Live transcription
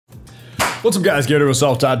What's up guys, Garrett with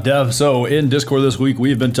self.dev. So in Discord this week,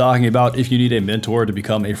 we've been talking about if you need a mentor to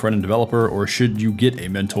become a front-end developer or should you get a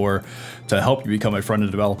mentor to help you become a front-end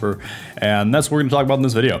developer. And that's what we're gonna talk about in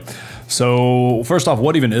this video. So first off,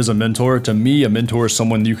 what even is a mentor? To me, a mentor is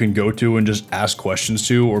someone you can go to and just ask questions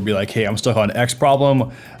to or be like, hey, I'm stuck on X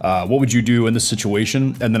problem. What would you do in this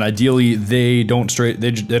situation? And then ideally they don't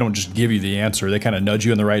just give you the answer. They kind of nudge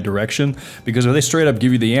you in the right direction, because if they straight up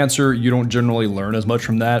give you the answer, you don't generally learn as much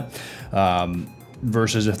from that.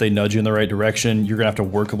 Versus if they nudge you in the right direction, you're gonna have to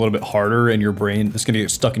work a little bit harder and your brain, it's gonna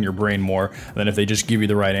get stuck in your brain more than if they just give you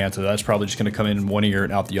the right answer. That's probably just gonna come in one ear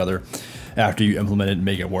and out the other after you implement it and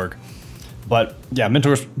make it work. But yeah,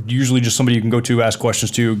 mentors usually just somebody you can go to, ask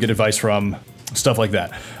questions to, get advice from, stuff like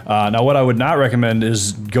that. Now what I would not recommend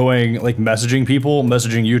is going like messaging people,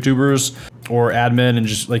 messaging YouTubers or admin and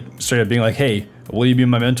just like straight up being like, hey, will you be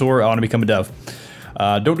my mentor? I wanna become a dev.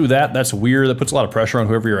 Don't do that. That's weird. That puts a lot of pressure on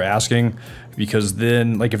whoever you're asking, because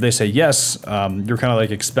then like if they say yes, you're kind of like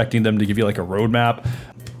expecting them to give you like a roadmap.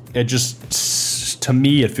 It just, to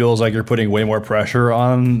me, it feels like you're putting way more pressure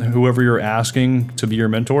on whoever you're asking to be your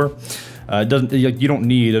mentor. You don't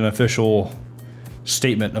need an official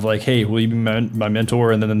statement of like, hey, will you be my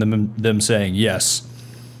mentor? And then them saying yes.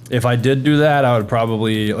 If I did do that, I would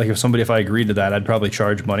probably, like if I agreed to that, I'd probably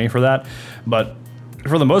charge money for that. But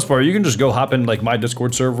for the most part, you can just go hop in like my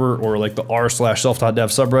Discord server or like the r/self.dev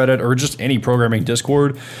subreddit or just any programming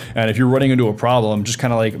Discord. And if you're running into a problem, just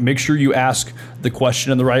kind of like make sure you ask the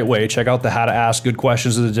question in the right way. Check out the how to ask good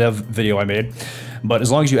questions in the dev video I made. But as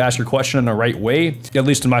long as you ask your question in the right way, at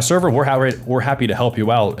least in my server, we're happy to help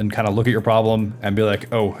you out and kind of look at your problem and be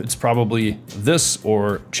like, oh, it's probably this,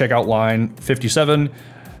 or check out line 57.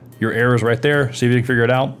 Your error is right there, see if you can figure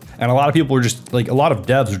it out. And a lot of people are just like, a lot of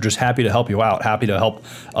devs are just happy to help you out, happy to help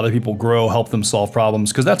other people grow, help them solve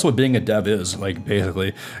problems, because that's what being a dev is. Like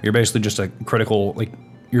basically, you're basically just a critical, like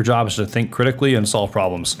your job is to think critically and solve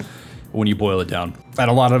problems when you boil it down.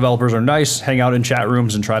 And a lot of developers are nice, hang out in chat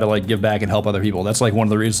rooms and try to like give back and help other people. That's like one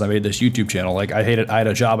of the reasons I made this YouTube channel. Like I had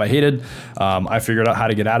a job I hated. I figured out how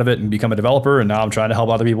to get out of it and become a developer. And now I'm trying to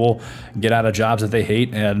help other people get out of jobs that they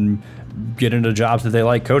hate and get into jobs that they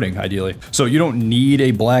like coding, ideally. So you don't need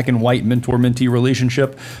a black and white mentor-mentee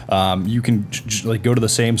relationship. You can like go to the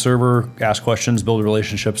same server, ask questions, build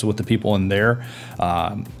relationships with the people in there,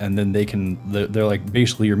 and then they're like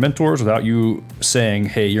basically your mentors without you saying,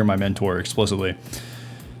 hey, you're my mentor explicitly.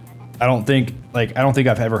 I don't think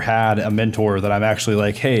I've ever had a mentor that I'm actually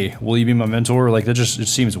like, hey, will you be my mentor? Like that just, it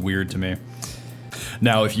seems weird to me.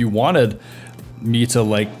 Now, if you wanted me to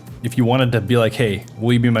like, if you wanted to be like, hey,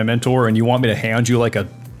 will you be my mentor? And you want me to hand you like a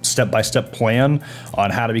step-by-step plan on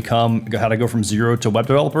how to go from zero to web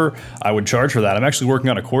developer, I would charge for that. I'm actually working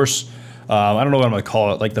on a course. I don't know what I'm gonna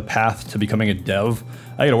call it, like the path to becoming a dev.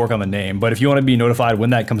 I gotta work on the name, but if you wanna be notified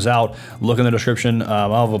when that comes out, look in the description.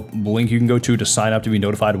 I'll have a link you can go to sign up to be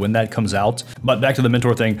notified when that comes out. But back to the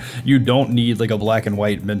mentor thing, you don't need like a black and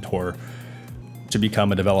white mentor to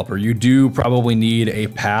become a developer. You do probably need a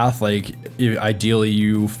path. Like ideally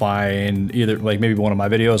you find either like maybe one of my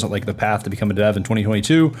videos like the path to become a dev in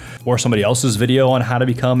 2022 or somebody else's video on how to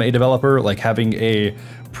become a developer. Like having a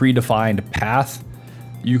predefined path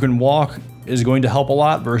you can walk is going to help a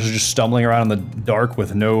lot versus just stumbling around in the dark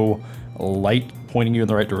with no light pointing you in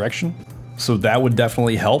the right direction. So that would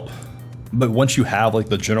definitely help. But once you have like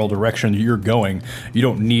the general direction you're going, you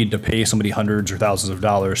don't need to pay somebody hundreds or thousands of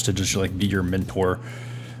dollars to just like be your mentor,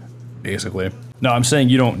 basically. Now I'm saying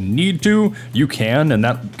you don't need to, you can, and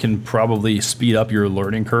that can probably speed up your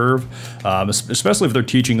learning curve, especially if they're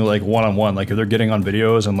teaching like one-on-one, like if they're getting on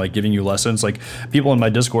videos and like giving you lessons. Like people in my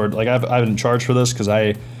Discord, like I didn't charge for this because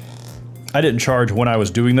I didn't charge when I was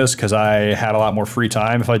doing this because I had a lot more free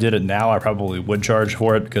time. If I did it now, I probably would charge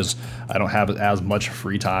for it because I don't have as much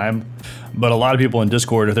free time. But a lot of people in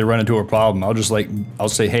Discord, if they run into a problem, I'll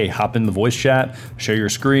say, hey, hop in the voice chat, share your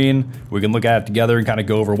screen. We can look at it together and kind of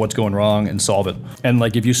go over what's going wrong and solve it. And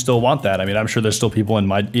like, if you still want that, I mean, I'm sure there's still people in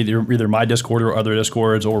my, either my Discord or other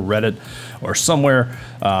Discords or Reddit or somewhere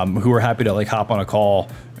who are happy to like hop on a call,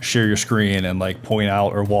 share your screen and like point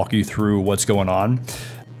out or walk you through what's going on.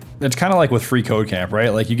 It's kind of like with free code camp, right?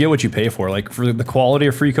 Like you get what you pay for. Like for the quality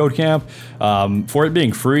of free code camp, for it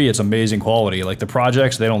being free, it's amazing quality. Like the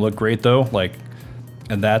projects, they don't look great though. Like,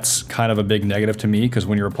 and that's kind of a big negative to me because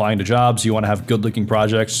when you're applying to jobs, you want to have good looking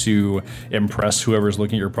projects to impress whoever's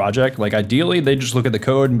looking at your project. Like ideally, they just look at the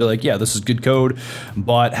code and be like, yeah, this is good code,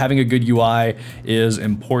 but having a good UI is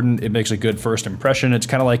important. It makes a good first impression. It's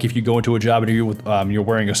kind of like if you go into a job interview with, you're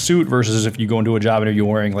wearing a suit versus if you go into a job interview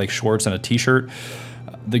wearing like shorts and a t-shirt.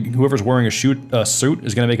 whoever's wearing a suit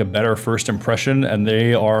is going to make a better first impression, and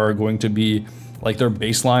they are going to be like their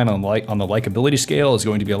baseline on the likability scale is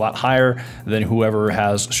going to be a lot higher than whoever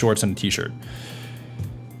has shorts and a t-shirt.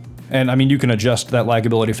 And I mean, you can adjust that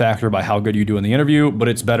likability factor by how good you do in the interview, but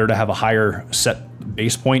it's better to have a higher set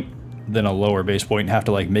base point than a lower base point and have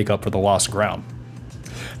to like make up for the lost ground.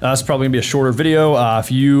 That's probably gonna be a shorter video.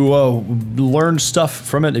 If you learned stuff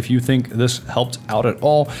from it, if you think this helped out at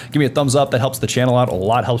all, give me a thumbs up. That helps the channel out a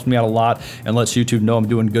lot, helps me out a lot, and lets YouTube know I'm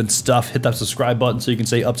doing good stuff. Hit that subscribe button so you can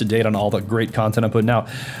stay up to date on all the great content I'm putting out.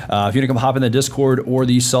 If you want to come hop in the Discord or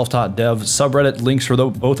the Self-Taught.Dev subreddit, links for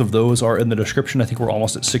both of those are in the description. I think we're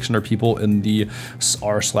almost at 600 people in the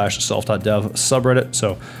r/self.dev subreddit,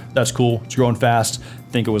 so that's cool. It's growing fast.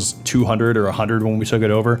 I think it was 200 or 100 when we took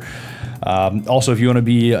it over. Also, if you want to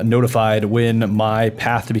be notified when my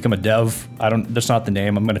path to become a dev, that's not the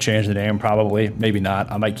name. I'm going to change the name probably, maybe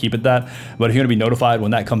not. I might keep it that. But if you want to be notified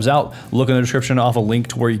when that comes out, look in the description off a link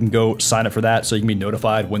to where you can go sign up for that so you can be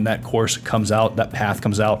notified when that course comes out, that path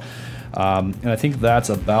comes out. And I think that's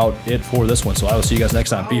about it for this one. So I will see you guys next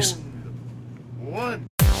time. Peace.